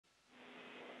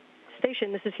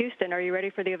station. This is Houston. Are you ready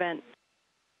for the event?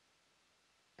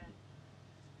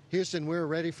 Houston, we're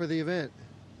ready for the event.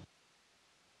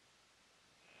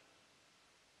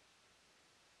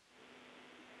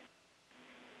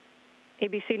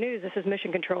 ABC News, this is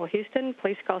Mission Control. Houston,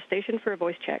 please call station for a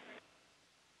voice check.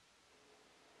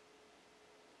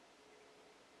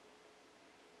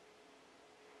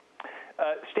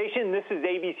 Station, this is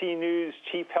ABC News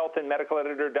Chief Health and Medical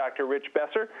Editor, Dr. Rich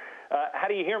Besser. How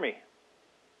do you hear me?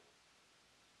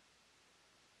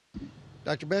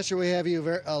 Dr. Besser, we have you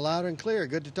loud and clear.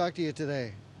 Good to talk to you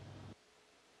today.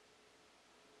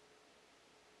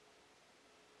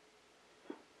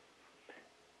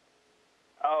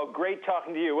 Oh, great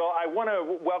talking to you. Well, I want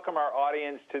to welcome our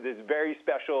audience to this very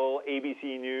special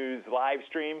ABC News live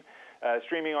stream,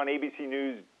 streaming on ABC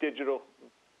News Digital.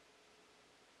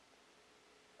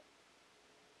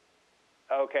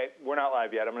 Okay, we're not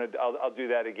live yet. I'll do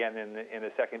that again in a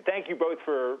second. Thank you both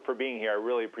for being here. I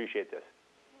really appreciate this.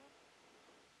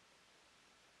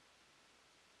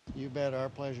 You bet, our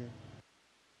pleasure.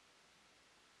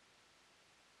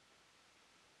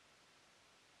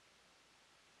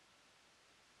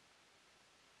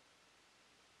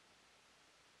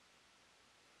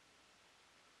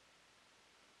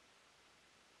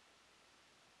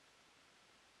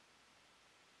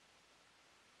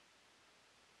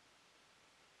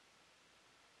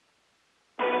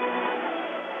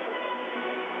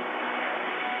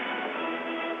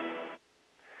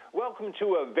 Welcome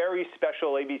to a very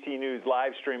special ABC News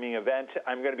live streaming event.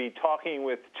 I'm going to be talking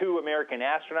with two American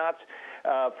astronauts,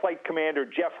 Flight Commander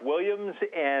Jeff Williams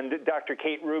and Dr.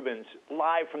 Kate Rubins,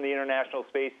 live from the International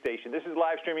Space Station. This is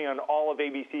live streaming on all of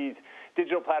ABC's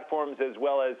digital platforms as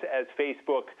well as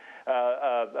Facebook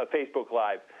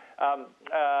Live.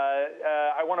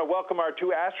 I want to welcome our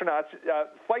two astronauts.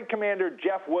 Flight Commander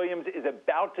Jeff Williams is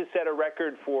about to set a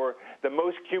record for the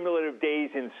most cumulative days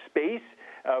in space.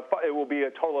 It will be a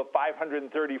total of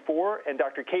 534, and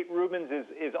Dr. Kate Rubins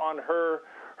is on her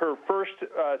first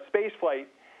space flight.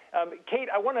 Kate,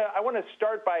 I want to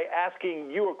start by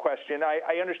asking you a question.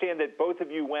 I understand that both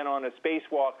of you went on a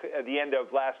spacewalk at the end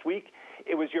of last week.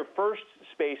 It was your first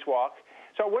spacewalk.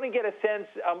 So I want to get a sense,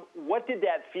 what did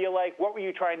that feel like? What were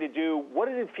you trying to do? What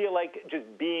did it feel like just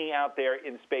being out there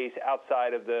in space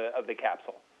outside of the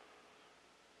capsule?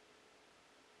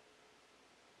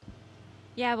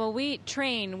 Yeah, well, we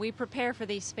prepare for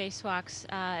these spacewalks.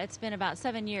 It's been about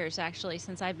 7 years, actually,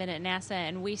 since I've been at NASA,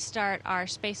 and we start our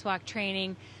spacewalk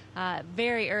training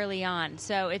very early on.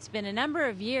 So it's been a number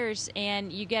of years,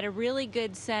 and you get a really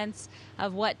good sense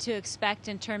of what to expect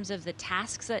in terms of the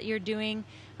tasks that you're doing.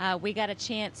 We got a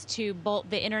chance to bolt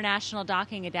the international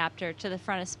docking adapter to the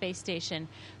front of Space Station,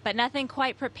 but nothing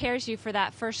quite prepares you for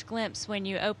that first glimpse when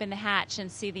you open the hatch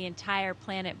and see the entire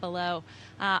planet below.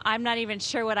 I'm not even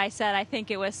sure what I said. I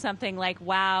think it was something like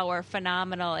wow or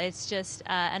phenomenal. It's just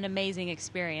an amazing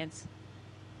experience.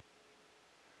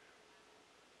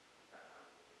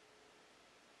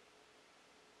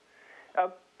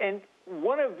 And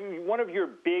one of your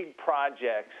big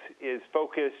projects is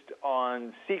focused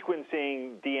on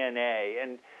sequencing DNA.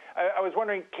 And I was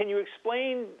wondering, can you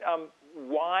explain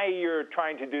why you're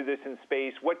trying to do this in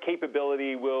space? What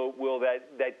capability will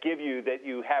that give you that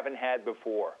you haven't had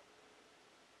before?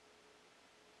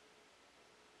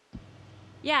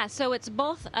 Yeah, so it's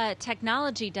both a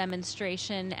technology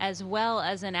demonstration as well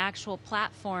as an actual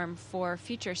platform for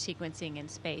future sequencing in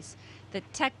space. The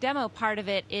tech demo part of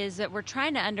it is that we're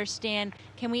trying to understand,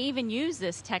 can we even use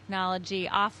this technology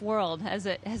off-world as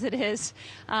it is,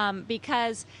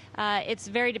 because it's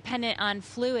very dependent on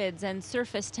fluids and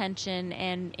surface tension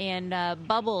and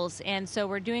bubbles, and so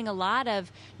we're doing a lot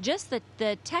of just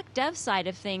the tech dev side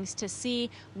of things to see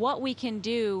what we can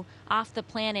do off the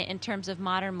planet in terms of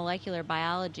modern molecular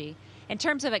biology. In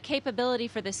terms of a capability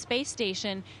for the space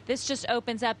station, this just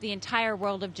opens up the entire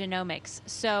world of genomics.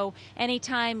 So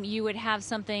anytime you would have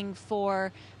something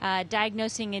for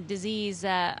diagnosing a disease,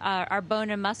 our bone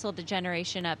and muscle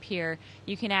degeneration up here,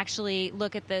 you can actually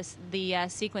look at the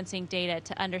sequencing data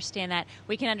to understand that.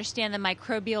 We can understand the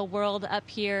microbial world up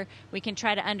here. We can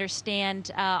try to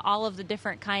understand all of the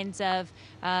different kinds of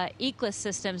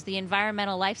ecosystems, the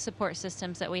environmental life support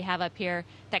systems that we have up here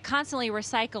that constantly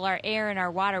recycle our air and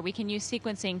our water. We can use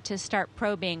sequencing to start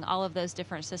probing all of those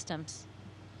different systems.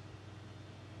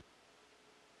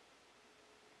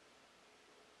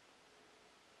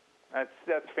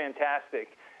 That's fantastic.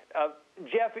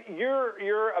 Jeff,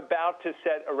 you're about to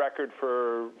set a record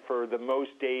for the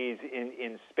most days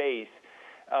in space.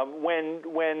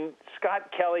 When Scott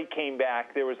Kelly came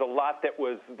back, there was a lot that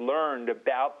was learned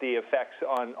about the effects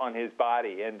on his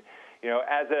body, and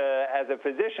as a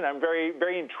physician, I'm very,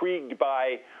 very intrigued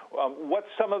by what's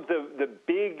some of the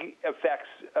big effects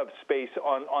of space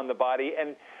on the body,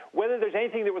 and whether there's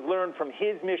anything that was learned from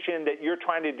his mission that you're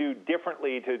trying to do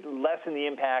differently to lessen the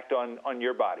impact on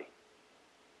your body.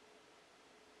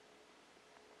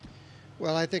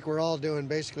 Well, I think we're all doing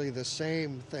basically the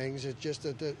same things. It's just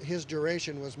that his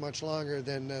duration was much longer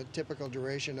than the typical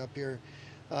duration up here.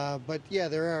 But yeah,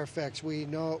 there are effects. We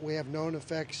have known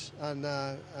effects on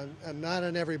not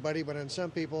on everybody, but on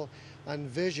some people, on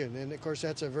vision. And of course,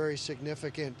 that's a very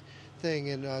significant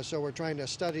thing. And so we're trying to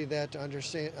study that to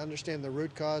understand the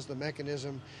root cause, the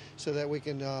mechanism, so that we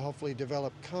can hopefully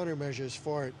develop countermeasures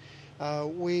for it.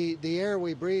 The air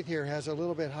we breathe here has a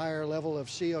little bit higher level of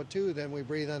CO2 than we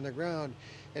breathe on the ground,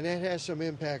 and that has some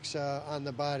impacts on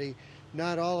the body,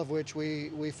 not all of which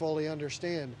we fully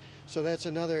understand. So that's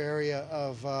another area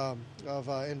of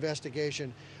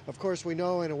investigation. Of course, we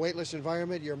know in a weightless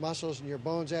environment, your muscles and your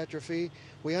bones atrophy.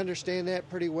 We understand that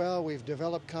pretty well. We've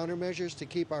developed countermeasures to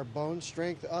keep our bone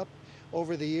strength up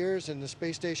over the years, and the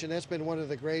space station, that's been one of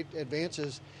the great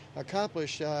advances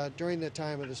accomplished during the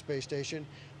time of the space station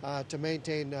to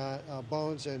maintain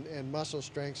bones and muscle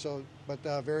strength,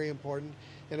 but very important.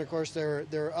 And of course, there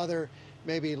are other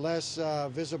maybe less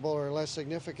visible or less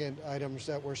significant items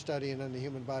that we're studying on the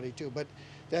human body too. But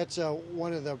that's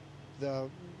one of the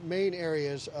main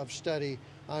areas of study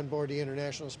on board the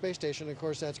International Space Station. Of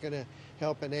course, that's going to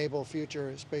help enable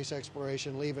future space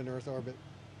exploration leaving Earth orbit.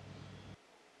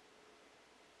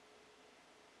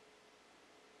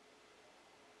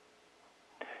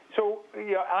 So,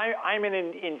 I'm an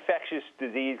infectious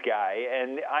disease guy,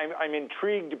 and I'm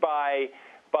intrigued by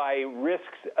risks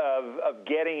of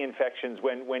getting infections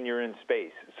when you're in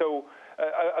space. So,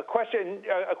 a question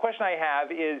I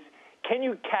have is, can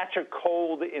you catch a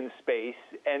cold in space?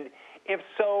 And if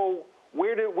so,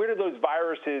 where do those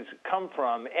viruses come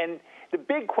from? And the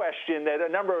big question that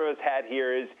a number of us had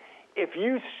here is, if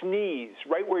you sneeze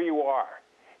right where you are,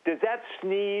 does that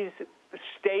sneeze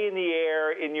stay in the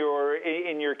air in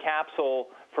your capsule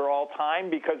for all time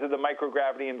because of the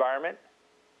microgravity environment?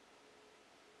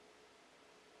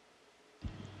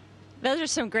 Those are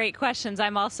some great questions.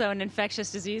 I'm also an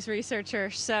infectious disease researcher,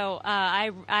 so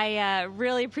I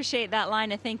really appreciate that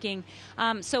line of thinking.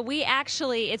 So we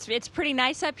actually, it's pretty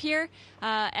nice up here.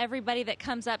 Everybody that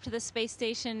comes up to the space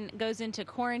station goes into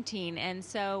quarantine, and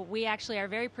so we actually are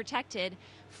very protected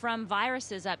from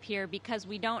viruses up here because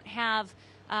we don't have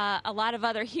a lot of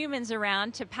other humans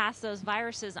around to pass those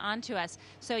viruses on to us.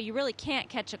 So you really can't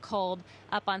catch a cold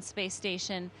up on space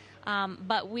station.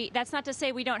 But that's not to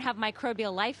say we don't have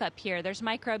microbial life up here. There's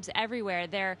microbes everywhere.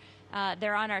 They're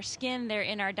on our skin, they're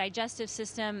in our digestive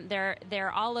system,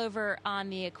 they're all over on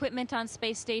the equipment on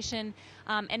space station.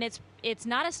 And it's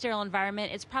not a sterile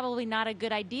environment. It's probably not a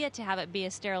good idea to have it be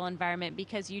a sterile environment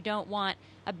because you don't want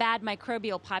a bad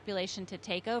microbial population to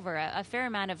take over. A fair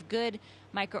amount of good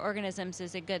microorganisms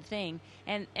is a good thing.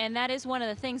 And that is one of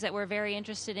the things that we're very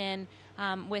interested in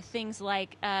with things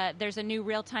like there's a new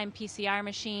real-time PCR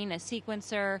machine, a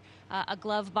sequencer, a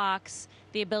glove box,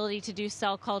 the ability to do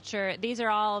cell culture. These are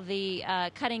all the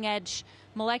cutting-edge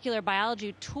molecular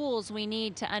biology tools we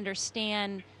need to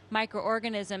understand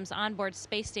microorganisms on board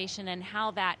space station and how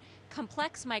that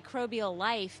complex microbial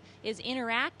life is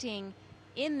interacting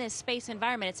in this space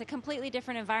environment. It's a completely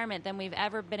different environment than we've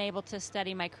ever been able to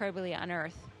study microbially on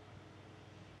Earth.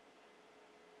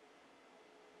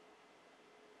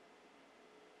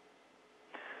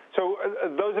 So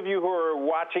those of you who are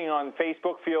watching on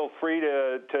Facebook, feel free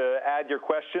to add your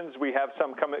questions. We have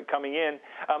some coming in.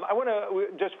 I want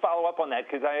to just follow up on that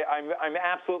because I'm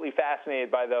absolutely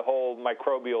fascinated by the whole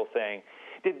microbial thing.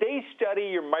 Did they study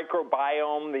your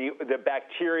microbiome, the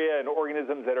bacteria and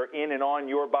organisms that are in and on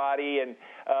your body? And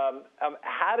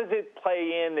how does it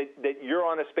play in that you're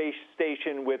on a space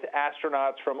station with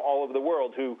astronauts from all over the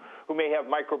world who may have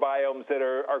microbiomes that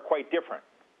are quite different?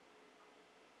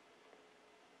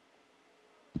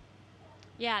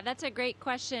 Yeah, that's a great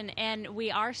question, and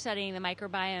we are studying the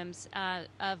microbiomes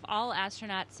of all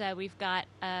astronauts. We've got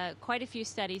quite a few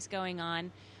studies going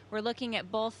on. We're looking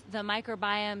at both the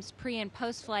microbiomes pre- and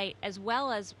post-flight as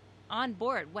well as on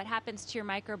board. What happens to your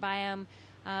microbiome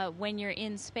when you're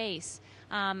in space?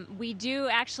 We do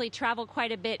actually travel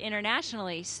quite a bit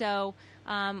internationally, so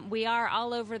we are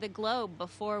all over the globe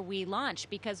before we launch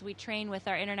because we train with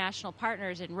our international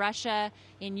partners in Russia,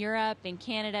 in Europe, in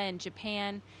Canada, and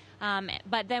Japan.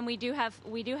 But then we do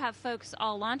have folks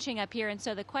all launching up here, and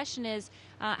so the question is,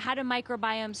 how do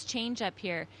microbiomes change up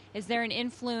here? Is there an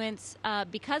influence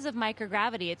because of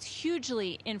microgravity? It's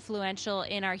hugely influential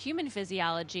in our human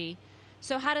physiology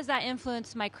So how does that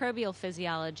influence microbial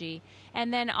physiology?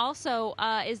 And then also,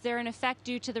 is there an effect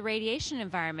due to the radiation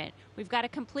environment? We've got a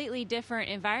completely different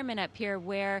environment up here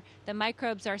where the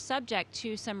microbes are subject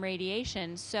to some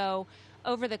radiation. So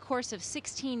over the course of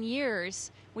 16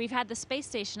 years, we've had the space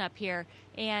station up here,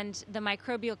 and the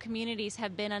microbial communities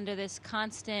have been under this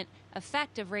constant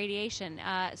effect of radiation.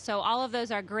 So all of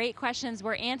those are great questions.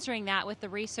 We're answering that with the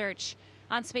research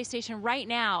on space station right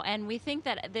now, and we think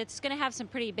that it's going to have some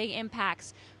pretty big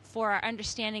impacts for our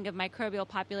understanding of microbial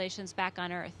populations back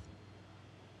on Earth.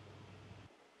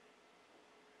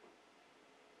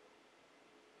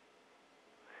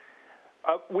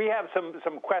 We have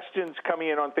some questions coming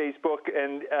in on Facebook,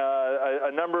 and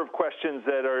a number of questions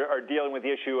that are dealing with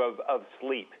the issue of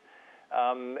sleep.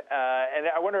 And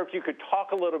I wonder if you could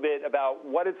talk a little bit about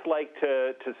what it's like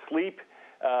to sleep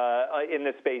in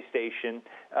the space station.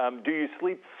 Do you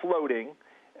sleep floating?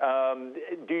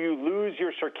 Do you lose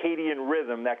your circadian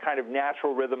rhythm, that kind of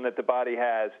natural rhythm that the body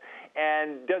has?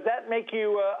 And does that make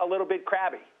you a little bit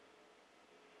crabby?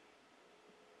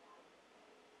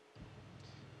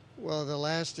 Well, the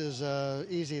last is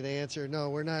easy to answer. No,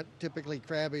 we're not typically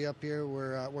crabby up here.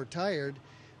 We're tired.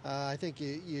 I think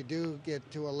you do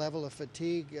get to a level of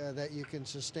fatigue that you can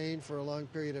sustain for a long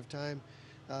period of time.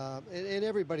 And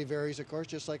everybody varies, of course,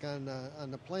 just like on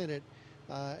the planet.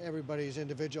 Everybody's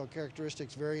individual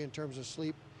characteristics vary in terms of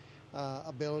sleep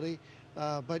ability.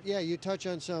 But yeah, you touch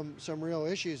on some real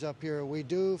issues up here. We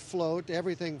do float.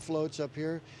 Everything floats up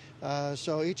here.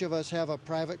 So each of us have a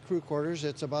private crew quarters.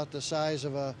 It's about the size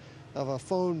of a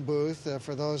phone booth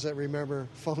for those that remember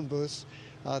phone booths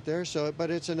out there. So, but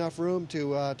it's enough room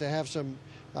to have some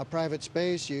private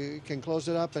space. You can close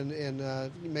it up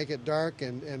and make it dark,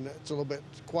 and it's a little bit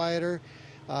quieter.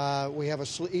 We have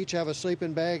each have a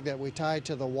sleeping bag that we tie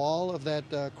to the wall of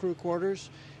that crew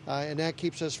quarters, and that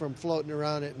keeps us from floating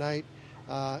around at night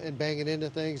and banging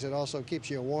into things. It also keeps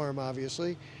you warm,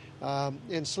 obviously.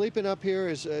 And sleeping up here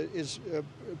is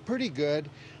pretty good.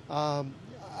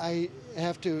 I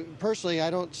have to, personally, I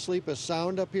don't sleep as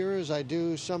sound up here as I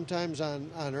do sometimes on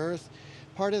Earth.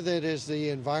 Part of it is the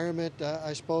environment,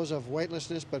 I suppose, of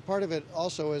weightlessness, but part of it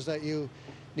also is that you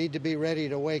need to be ready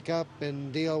to wake up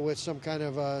and deal with some kind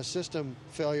of system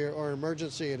failure or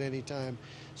emergency at any time.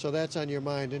 So that's on your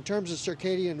mind. In terms of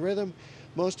circadian rhythm,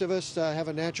 most of us have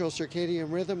a natural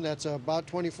circadian rhythm that's about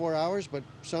 24 hours, but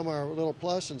some are a little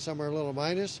plus and some are a little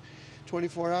minus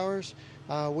 24 hours.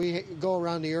 We go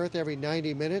around the Earth every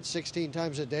 90 minutes, 16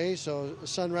 times a day, so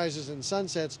sunrises and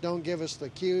sunsets don't give us the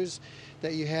cues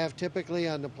that you have typically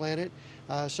on the planet.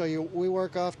 We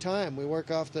work off time. We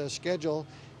work off the schedule,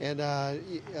 and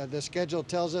the schedule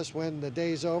tells us when the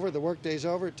day's over, the work day's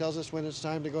over. It tells us when it's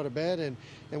time to go to bed, and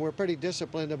we're pretty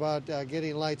disciplined about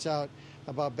getting lights out,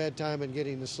 about bedtime, and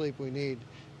getting the sleep we need.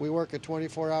 We work a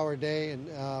 24-hour day, and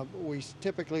we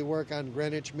typically work on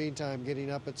Greenwich Mean Time,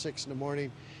 getting up at 6 in the morning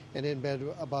and in bed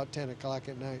about 10 o'clock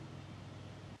at night.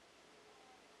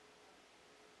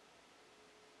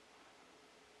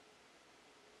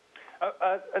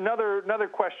 Another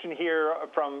question here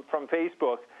from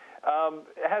Facebook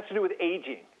has to do with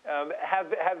aging.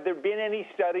 Have there been any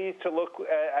studies to look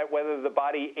at whether the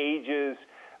body ages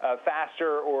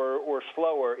faster or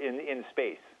slower in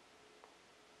space?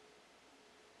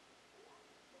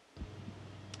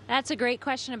 That's a great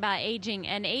question about aging,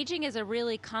 and aging is a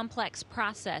really complex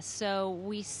process. So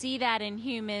we see that in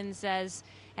humans as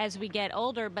we get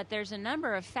older, but there's a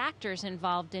number of factors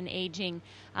involved in aging,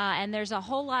 and there's a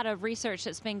whole lot of research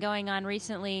that's been going on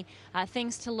recently,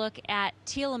 things to look at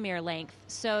telomere length.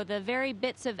 So the very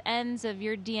bits of ends of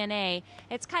your DNA,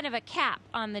 it's kind of a cap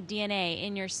on the DNA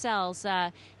in your cells.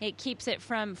 It keeps it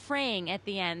from fraying at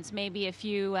the ends. Maybe if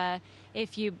you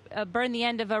burn the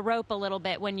end of a rope a little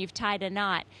bit when you've tied a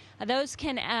knot. Those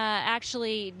can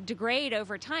actually degrade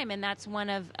over time, and that's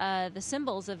one of the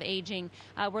symbols of aging.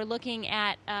 We're looking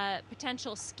at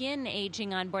potential skin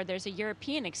aging on board. There's a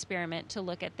European experiment to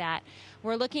look at that.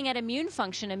 We're looking at immune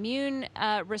function. Immune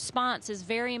response is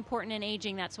very important in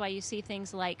aging. That's why you see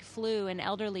things like flu in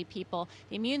elderly people.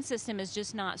 The immune system is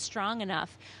just not strong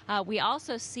enough. We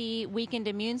also see weakened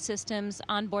immune systems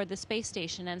on board the space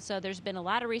station, and so there's been a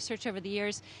lot of research over the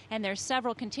years, and there's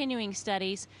several continuing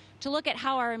studies to look at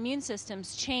how our immune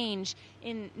systems change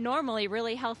in normally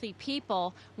really healthy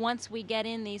people once we get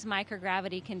in these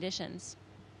microgravity conditions.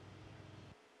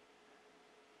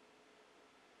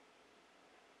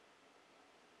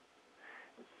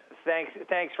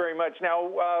 Thanks very much. Now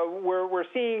we're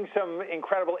seeing some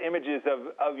incredible images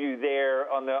of you there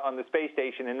on the space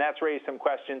station, and that's raised some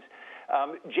questions.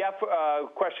 Jeff,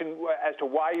 question as to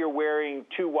why you're wearing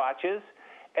two watches,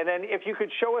 And then if you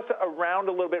could show us around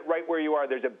a little bit right where you are,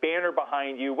 there's a banner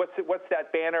behind you. What's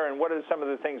that banner, and what are some of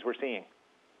the things we're seeing?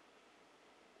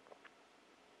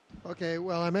 Okay,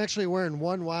 well, I'm actually wearing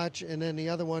one watch, and then the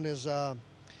other one is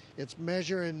it's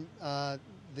measuring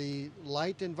the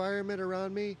light environment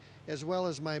around me as well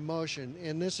as my motion.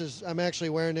 And I'm actually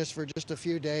wearing this for just a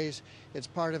few days. It's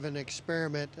part of an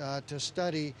experiment to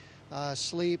study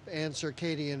sleep and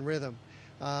circadian rhythm.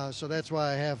 So that's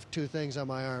why I have two things on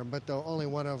my arm, but only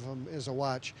one of them is a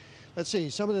watch. Let's see,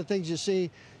 some of the things you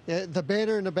see, the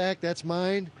banner in the back, that's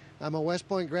mine. I'm a West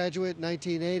Point graduate,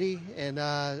 1980, and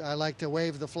I like to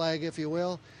wave the flag, if you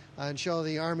will, and show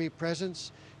the Army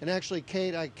presence. And actually,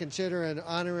 Kate, I consider an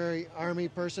honorary Army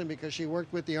person because she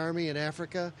worked with the Army in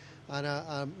Africa on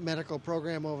a medical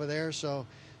program over there. So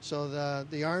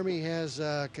the Army has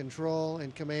control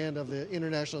and command of the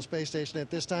International Space Station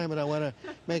at this time, and I want to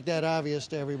make that obvious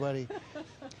to everybody.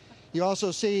 You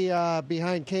also see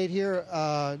behind Kate here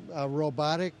a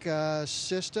robotic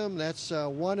system. That's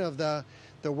one of the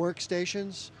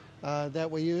workstations that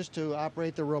we use to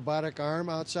operate the robotic arm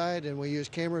outside, and we use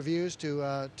camera views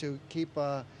to keep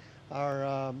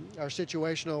our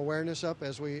situational awareness up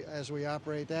as we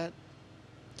operate that.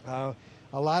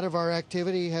 A lot of our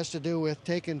activity has to do with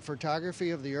taking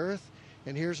photography of the Earth,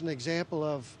 and here's an example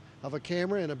of a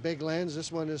camera and a big lens.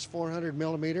 This one is 400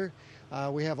 millimeter.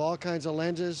 We have all kinds of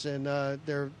lenses, and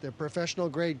they're professional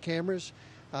grade cameras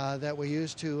that we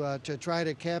use to try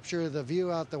to capture the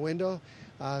view out the window,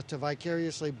 to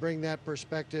vicariously bring that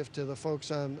perspective to the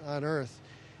folks on Earth.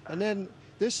 And then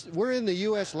we're in the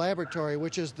U.S. laboratory,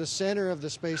 which is the center of the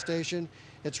space station.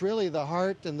 It's really the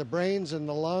heart and the brains and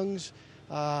the lungs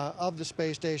of the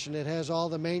space station. It has all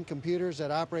the main computers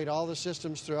that operate all the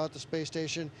systems throughout the space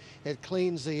station. It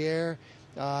cleans the air.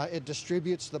 It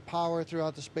distributes the power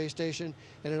throughout the space station,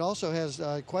 and it also has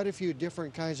quite a few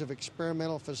different kinds of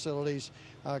experimental facilities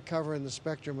covering the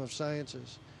spectrum of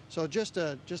sciences. So just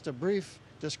a brief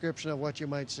description of what you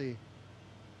might see.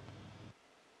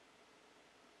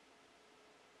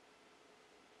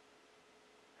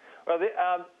 Well,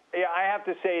 yeah, I have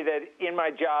to say that in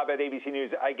my job at ABC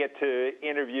News, I get to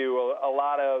interview a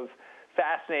lot of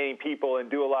fascinating people and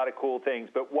do a lot of cool things.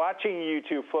 But watching you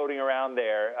two floating around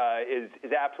there is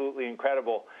absolutely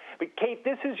incredible. But Kate,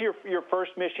 this is your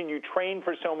first mission. You trained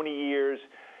for so many years.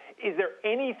 Is there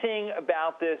anything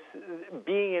about this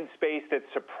being in space that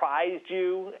surprised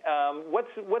you?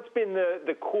 What's been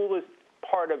the coolest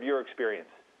part of your experience?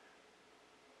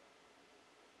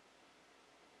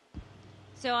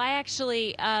 So I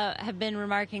actually have been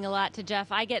remarking a lot to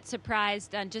Jeff. I get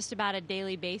surprised on just about a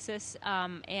daily basis,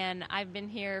 and I've been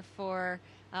here for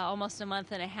almost a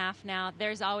month and a half now.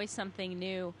 There's always something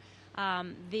new.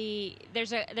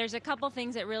 There's a couple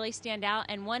things that really stand out,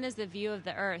 and one is the view of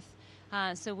the Earth.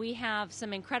 So we have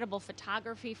some incredible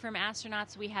photography from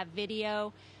astronauts. We have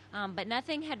video, but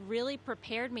nothing had really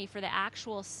prepared me for the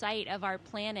actual sight of our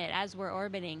planet as we're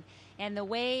orbiting. And the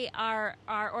way our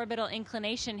orbital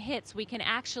inclination hits, we can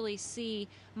actually see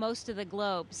most of the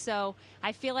globe. So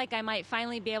I feel like I might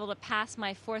finally be able to pass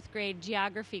my 4th grade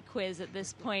geography quiz at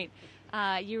this point.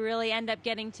 You really end up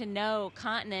getting to know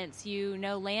continents, you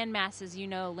know land masses, you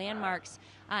know landmarks,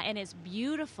 and it's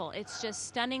beautiful. It's just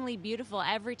stunningly beautiful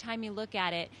every time you look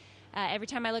at it. Every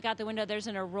time I look out the window, there's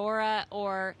an aurora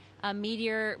or a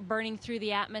meteor burning through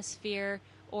the atmosphere,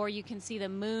 or you can see the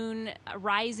moon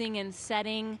rising and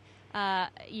setting.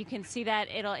 You can see that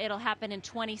it'll happen in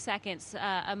 20 seconds,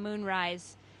 a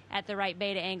moonrise at the right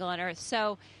beta angle on Earth.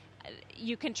 So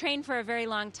you can train for a very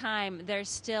long time. There's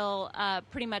still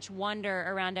pretty much wonder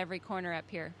around every corner up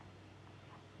here.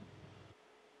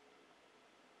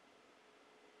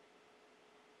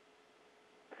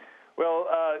 Well,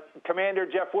 Commander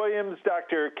Jeff Williams,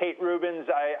 Dr. Kate Rubins,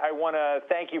 I want to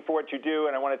thank you for what you do,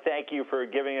 and I want to thank you for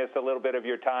giving us a little bit of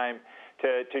your time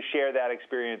to share that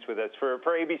experience with us. For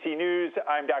ABC News,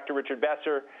 I'm Dr. Richard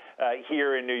Besser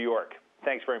here in New York.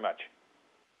 Thanks very much.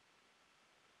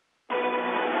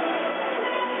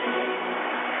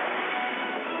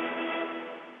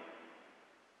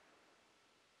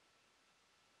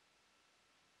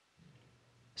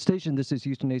 Station, this is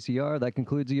Houston ACR. That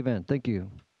concludes the event. Thank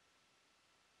you.